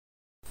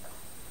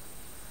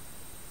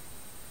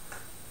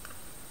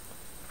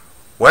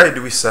Why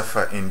do we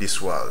suffer in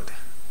this world?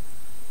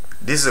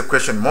 This is a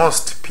question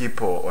most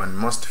people and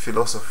most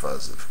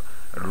philosophers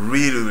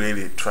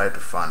really try to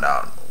find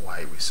out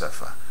why we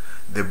suffer.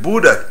 The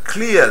Buddha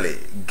clearly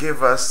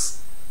gave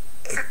us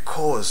a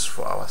cause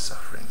for our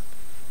suffering.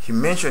 He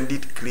mentioned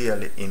it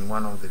clearly in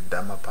one of the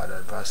Dhamma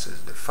Padha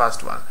verses. The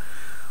first one: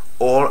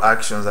 all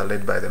actions are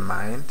led by the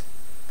mind.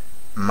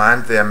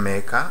 Mind their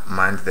maker,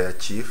 mind their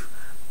chief.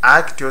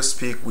 Act or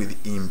speak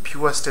with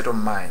impure state of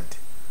mind,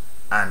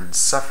 and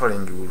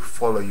suffering will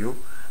follow you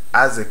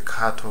as a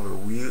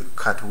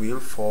cartwheel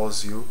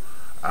falls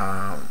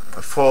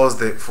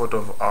the foot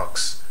of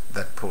ox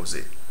that pulls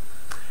it.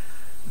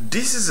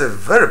 This is a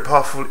very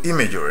powerful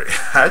imagery,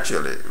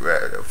 actually.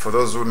 For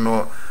those who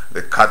know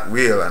the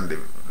cartwheel and the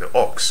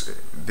ox,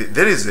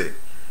 there is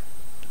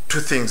two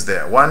things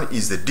there. One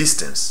is the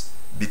distance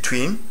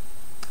between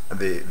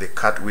the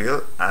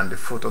cartwheel and the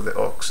foot of the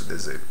ox.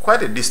 There's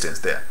quite a distance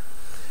there.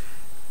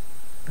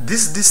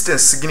 This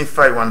distance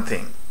signifies one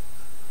thing,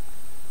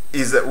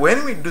 is that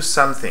when we do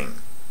something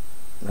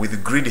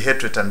with greed,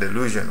 hatred, and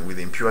delusion, with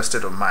impure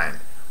state of mind,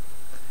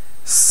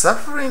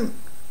 suffering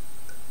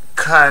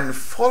can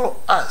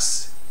follow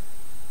us.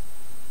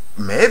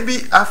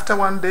 Maybe after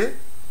one day,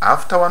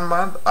 after 1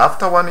 month,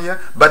 after 1 year,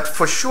 but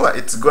for sure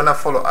it's gonna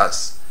follow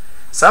us.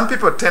 Some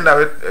people tend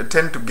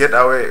to get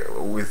away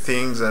with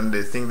things, and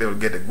they think they will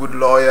get a good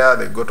lawyer,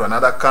 they go to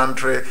another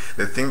country,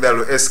 they think they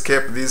will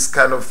escape this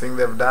kind of thing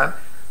they've done.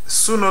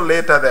 Sooner or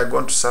later they're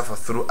going to suffer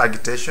through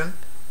agitation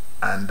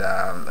and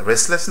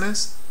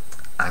restlessness,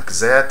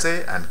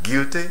 anxiety and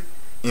guilty.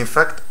 In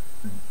fact,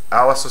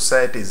 our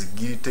society is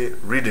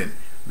guilty-ridden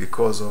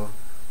because of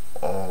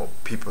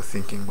people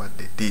thinking what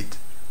they did,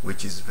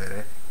 which is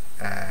very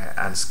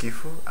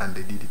unskillful, and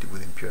they did it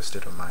with impure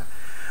state of mind.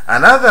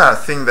 Another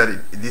thing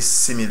that this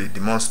simile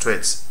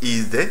demonstrates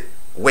is the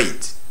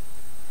weight.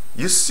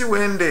 You see,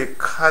 when the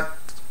cart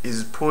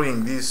is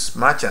pulling this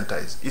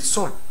merchandise, it's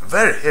so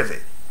very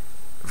heavy,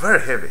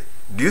 very heavy.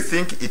 Do you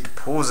think it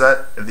pulls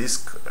out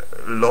this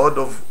load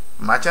of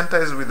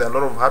merchandise with a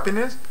lot of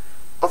happiness?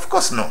 Of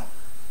course no.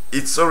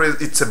 It's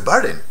a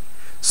burden.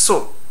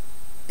 So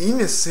in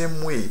the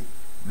same way,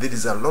 there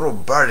is a lot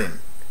of burden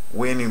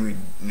when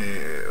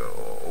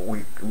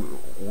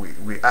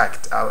we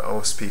act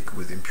or speak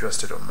with impure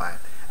state of mind,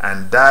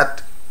 and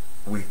that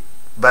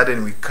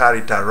burden we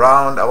carry it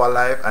around our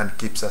life and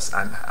keeps us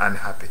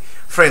unhappy.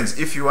 Friends,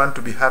 if you want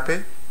to be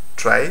happy,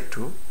 try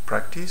to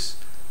practice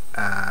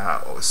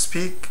or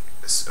speak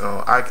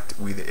or act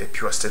with a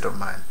pure state of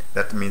mind.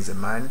 That means a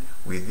mind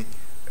with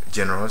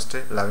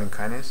generosity, loving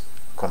kindness,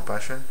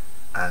 compassion,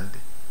 and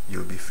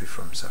you'll be free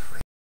from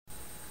suffering.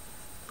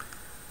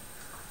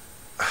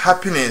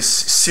 Happiness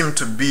seems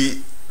to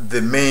be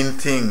the main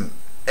thing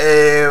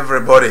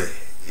everybody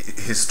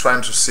is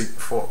trying to seek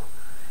for.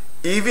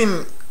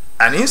 Even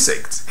an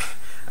insect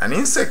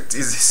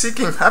is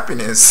seeking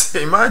happiness.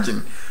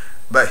 Imagine.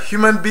 But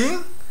human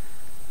being,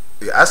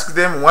 you ask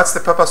them what's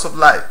the purpose of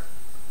life,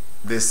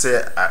 they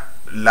say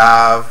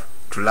love,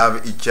 to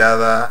love each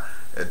other,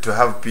 to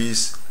have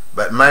peace.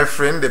 But my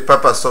friend, the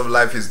purpose of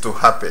life is to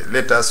happy.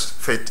 Let us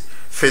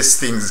face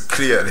things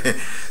clearly.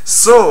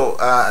 So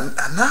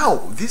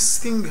now this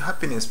thing,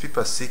 happiness,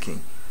 people are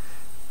seeking.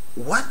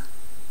 What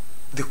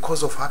the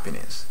cause of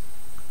happiness?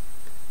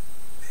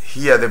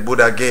 Here the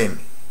Buddha again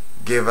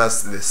gave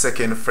us the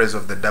second phrase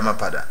of the Dhamma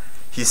Padha.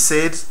 He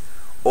said,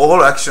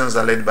 all actions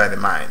are led by the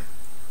mind.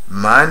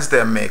 Mind's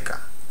their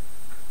maker,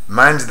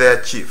 mind's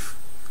their chief.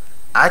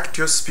 Act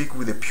or speak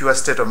with a pure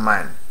state of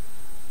mind,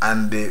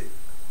 and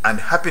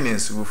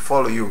happiness will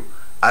follow you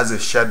as a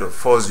shadow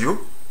follows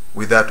you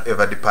without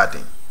ever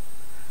departing.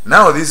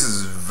 Now this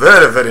is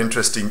very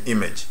interesting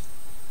image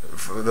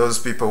for those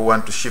people who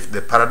want to shift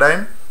the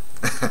paradigm.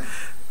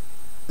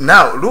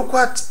 Now look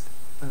at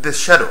the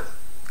shadow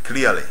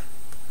clearly.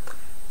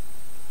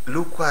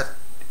 Look at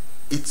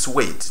its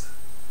weight.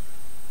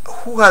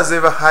 Who has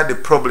ever had a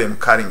problem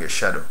carrying a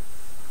shadow?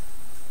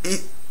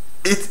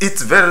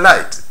 It's very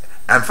light.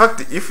 In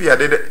fact, if you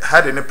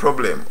had any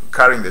problem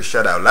carrying the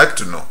shadow, I would like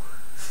to know.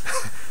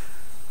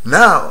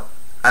 Now,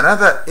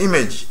 another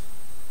image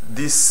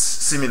this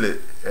simile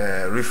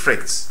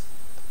reflects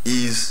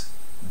is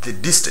the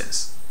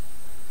distance.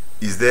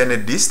 Is there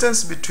any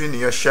distance between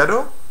your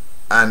shadow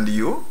and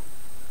you?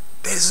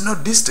 There is no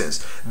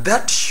distance.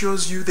 That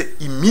shows you the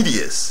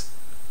immediacy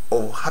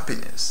of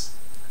happiness,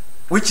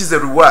 which is the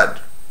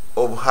reward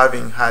of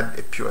having had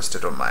a pure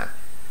state of mind.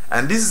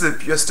 And this is a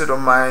pure state of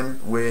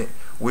mind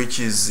which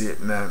is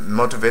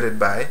motivated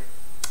by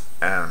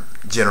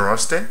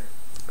generosity,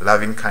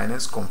 loving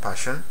kindness,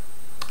 compassion,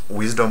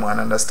 wisdom and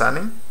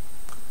understanding,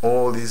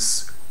 all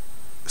these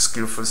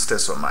skillful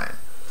states of mind.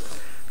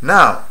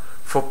 Now,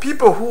 for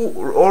people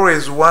who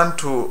always want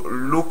to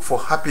look for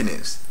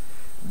happiness,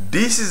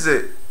 this is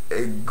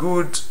a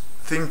good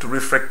thing to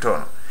reflect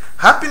on.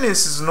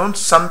 Happiness is not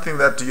something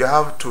that you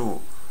have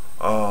to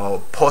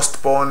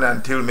postpone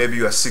until maybe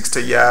you are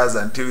 60 years,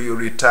 until you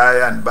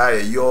retire and buy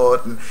a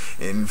yacht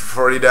in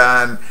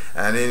Florida,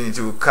 and then it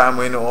will come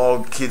when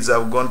all kids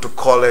have gone to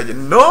college.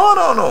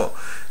 No.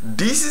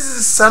 This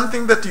is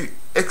something that you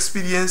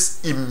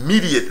experience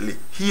immediately,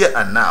 here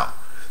and now.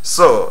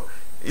 So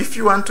if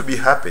you want to be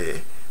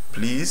happy,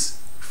 please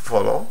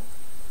follow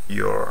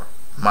your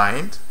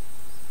mind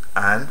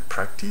and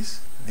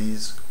practice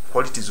these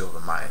qualities of the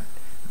mind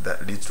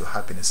that leads to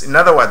happiness. In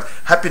other words,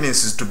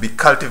 happiness is to be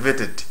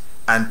cultivated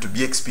and to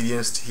be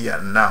experienced here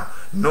and now,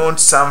 not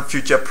some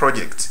future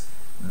project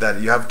that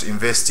you have to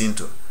invest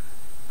into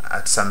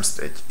at some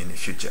stage in the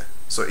future.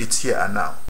 So it's here and now.